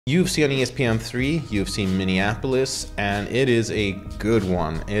UFC on ESPN 3, UFC Minneapolis, and it is a good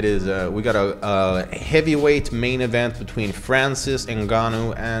one. It is we got a heavyweight main event between Francis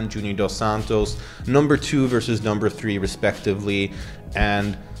Ngannou and Junior dos Santos, number 2 versus number 3 respectively,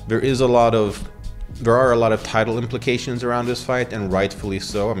 and there are a lot of title implications around this fight, and rightfully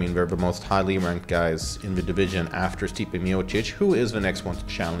so. I mean, they're the most highly ranked guys in the division after Stipe Miocic, who is the next one to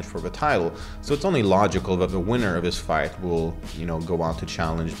challenge for the title. So it's only logical that the winner of this fight will, go on to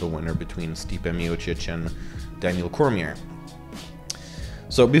challenge the winner between Stipe Miocic and Daniel Cormier.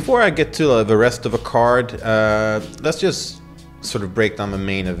 So before I get to the rest of the card, let's just sort of break down the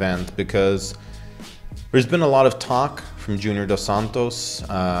main event, because there's been a lot of talk from Junior dos Santos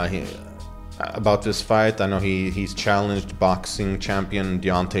about this fight. I know he's challenged boxing champion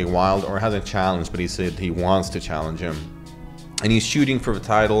Deontay Wilder, or hasn't challenged, but he said he wants to challenge him, and he's shooting for the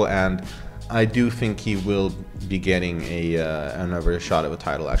title, and I do think he will be getting another shot at the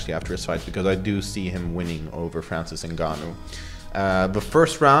title actually after his fight, because I do see him winning over Francis Ngannou. The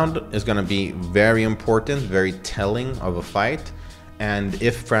first round is going to be very important, very telling of a fight, and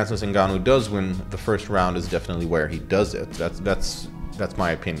if Francis Ngannou does win, the first round is definitely where he does it. That's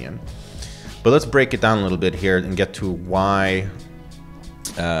my opinion. But let's break it down a little bit here and get to why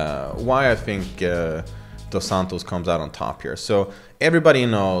I think Dos Santos comes out on top here. So everybody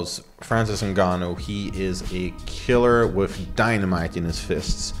knows Francis Ngannou, he is a killer with dynamite in his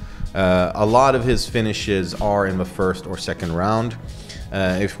fists. A lot of his finishes are in the first or second round.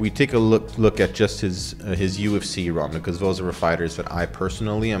 If we take a look at just his UFC run, because those are the fighters that I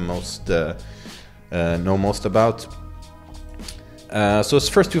personally am know most about. So his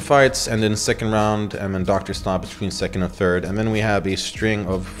first 2 fights, and then second round, and then doctor stoppage between second and third, and then we have a string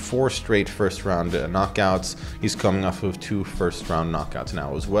of 4 straight first round knockouts. He's coming off of 2 first round knockouts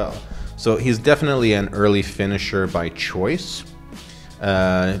now as well. So he's definitely an early finisher by choice.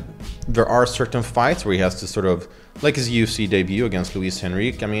 There are certain fights where he has to sort of, like his UFC debut against Luis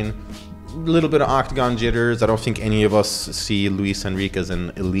Henrique, I mean, a little bit of octagon jitters. I don't think any of us see Luis Henrique as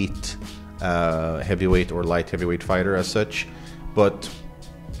an elite heavyweight or light heavyweight fighter as such. But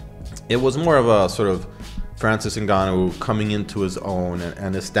it was more of a sort of Francis Ngannou coming into his own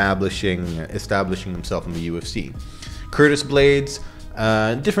and establishing himself in the UFC. Curtis Blaydes,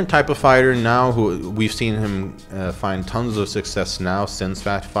 different type of fighter now, who we've seen him find tons of success now since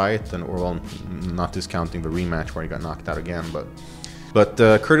that fight, and well, not discounting the rematch where he got knocked out again, but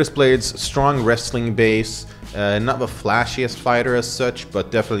Curtis Blaydes, strong wrestling base, not the flashiest fighter as such, but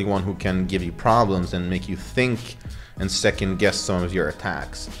definitely one who can give you problems and make you think and second guess some of your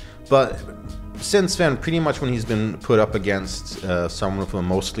attacks. But since then, pretty much when he's been put up against someone with a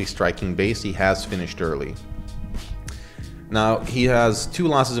mostly striking base, he has finished early. Now, he has 2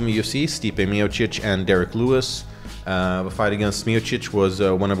 losses in the UFC, Stipe Miocic and Derek Lewis. The fight against Miocic was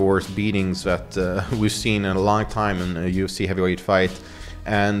one of the worst beatings that we've seen in a long time in a UFC heavyweight fight.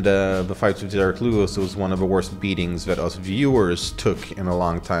 And the fight with Derek Lewis was one of the worst beatings that us viewers took in a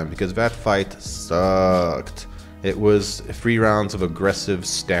long time, because that fight sucked. It was 3 rounds of aggressive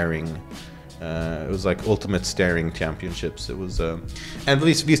staring. It was like ultimate staring championships. It was, and at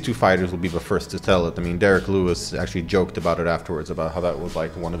least these 2 fighters will be the first to tell it. I mean, Derek Lewis actually joked about it afterwards, about how that was like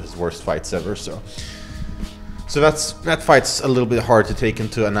one of his worst fights ever. So that fight's a little bit hard to take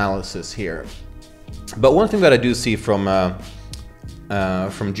into analysis here. But one thing that I do see from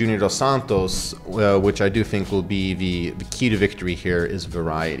Junior dos Santos, which I do think will be the key to victory here, is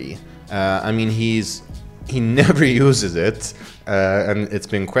variety. I mean, he never uses it, and it's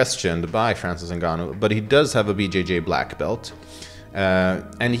been questioned by Francis Ngannou, but he does have a BJJ black belt,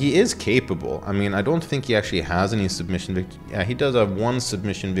 and he is capable. I mean, I don't think he actually has any submission victory. Yeah, he does have 1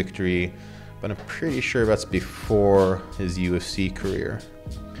 submission victory, but I'm pretty sure that's before his UFC career.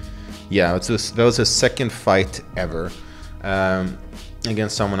 Yeah, that was his 2nd fight ever,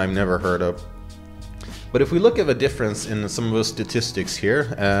 against someone I've never heard of. But if we look at the difference in some of those statistics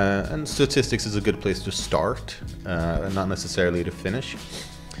here, and statistics is a good place to start, not necessarily to finish.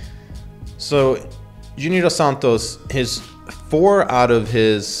 So Junior dos Santos, his 4 out of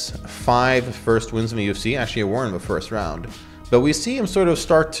his 5 first wins in the UFC actually were in the first round. But we see him sort of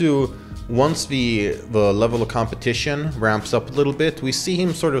start to, once the level of competition ramps up a little bit, we see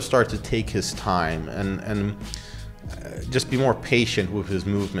him sort of start to take his time and just be more patient with his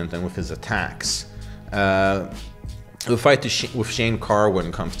movement and with his attacks. The fight with Shane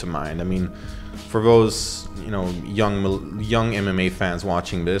Carwin comes to mind. I mean, for those young MMA fans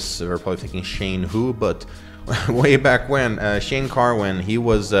watching this, they're probably thinking Shane who, but way back when, Shane Carwin, he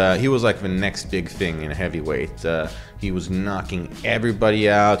was like the next big thing in heavyweight. He was knocking everybody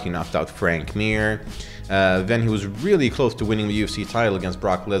out. He knocked out Frank Mir. Then he was really close to winning the UFC title against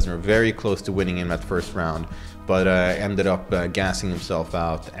Brock Lesnar, very close to winning in that first round, but ended up gassing himself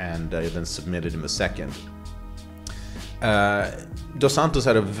out and then submitted him a second. Dos Santos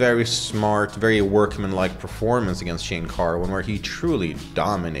had a very smart, very workmanlike performance against Shane Carwin, where he truly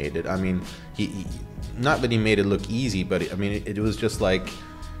dominated. I mean, he not that he made it look easy, but I mean, it was just like,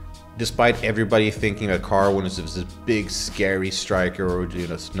 despite everybody thinking that Carwin is this big, scary striker, or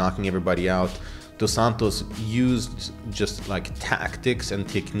knocking everybody out, Dos Santos used just like tactics and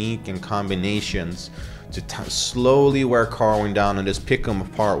technique and combinations to slowly wear Carwin down and just pick him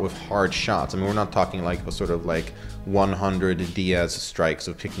apart with hard shots. I mean, we're not talking like a sort of like 100 Diaz strikes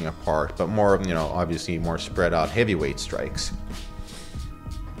of picking apart, but more, obviously more spread out heavyweight strikes.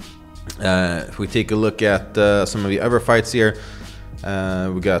 If we take a look at some of the other fights here,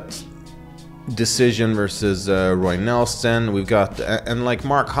 we got decision versus Roy Nelson. We've got, and like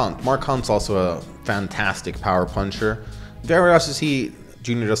Mark Hunt. Mark Hunt's also a fantastic power puncher. Very much to see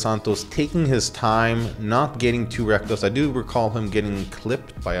Junior dos Santos taking his time, not getting too reckless. I do recall him getting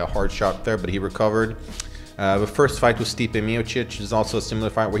clipped by a hard shot there, but he recovered. The first fight with Stipe Miocic is also a similar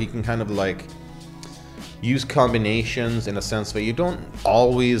fight where he can kind of like use combinations in a sense that you don't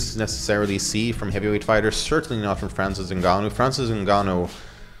always necessarily see from heavyweight fighters, certainly not from Francis Ngannou. Francis Ngannou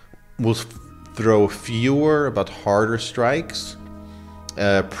will throw fewer but harder strikes,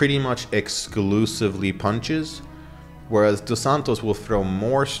 pretty much exclusively punches, whereas Dos Santos will throw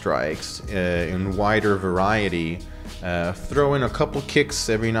more strikes in wider variety, throw in a couple kicks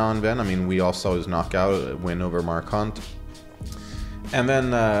every now and then. I mean, we all saw his knockout win over Mark Hunt. And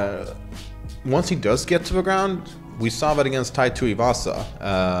then once he does get to the ground, we saw that against Tai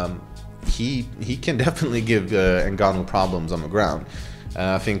Tuivasa. He can definitely give Ngannou problems on the ground.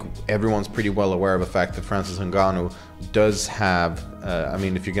 I think everyone's pretty well aware of the fact that Francis Ngannou does have, I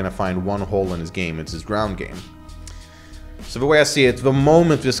mean, if you're going to find one hole in his game, it's his ground game. So the way I see it, the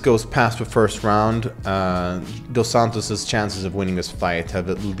moment this goes past the first round, Dos Santos' chances of winning this fight have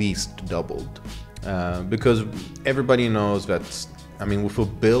at least doubled. Because everybody knows that, I mean, with a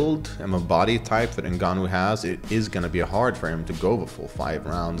build and a body type that Ngannou has, it is going to be hard for him to go the full 5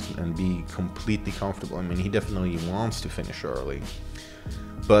 rounds and be completely comfortable. I mean, he definitely wants to finish early.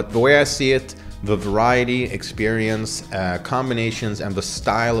 But the way I see it, the variety, experience, combinations, and the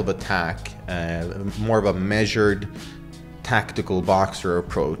style of attack, more of a measured, tactical boxer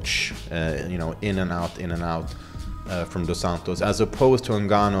approach, in and out from Dos Santos, as opposed to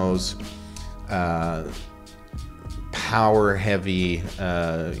Ngannou's power heavy,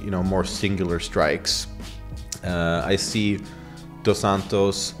 more singular strikes. I see Dos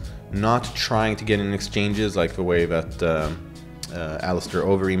Santos not trying to get in exchanges like the way that Alistair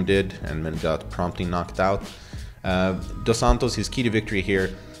Overeem did and then got promptly knocked out. Dos Santos, his key to victory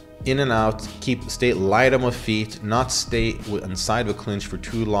here, in and out, stay light on my feet, not stay inside the clinch for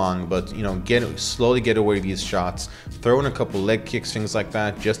too long, but slowly get away these shots, throw in a couple leg kicks, things like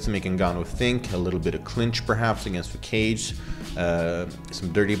that, just to make Ngannou think, a little bit of clinch perhaps against the cage,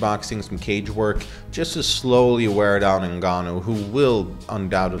 some dirty boxing, some cage work, just to slowly wear down Ngannou, who will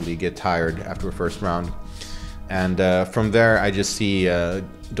undoubtedly get tired after the first round. And from there, I just see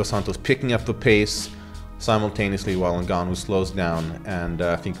Dos Santos picking up the pace simultaneously while Ngannou slows down, and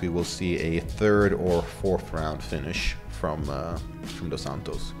I think we will see a 3rd or 4th round finish from Dos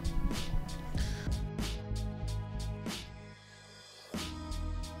Santos.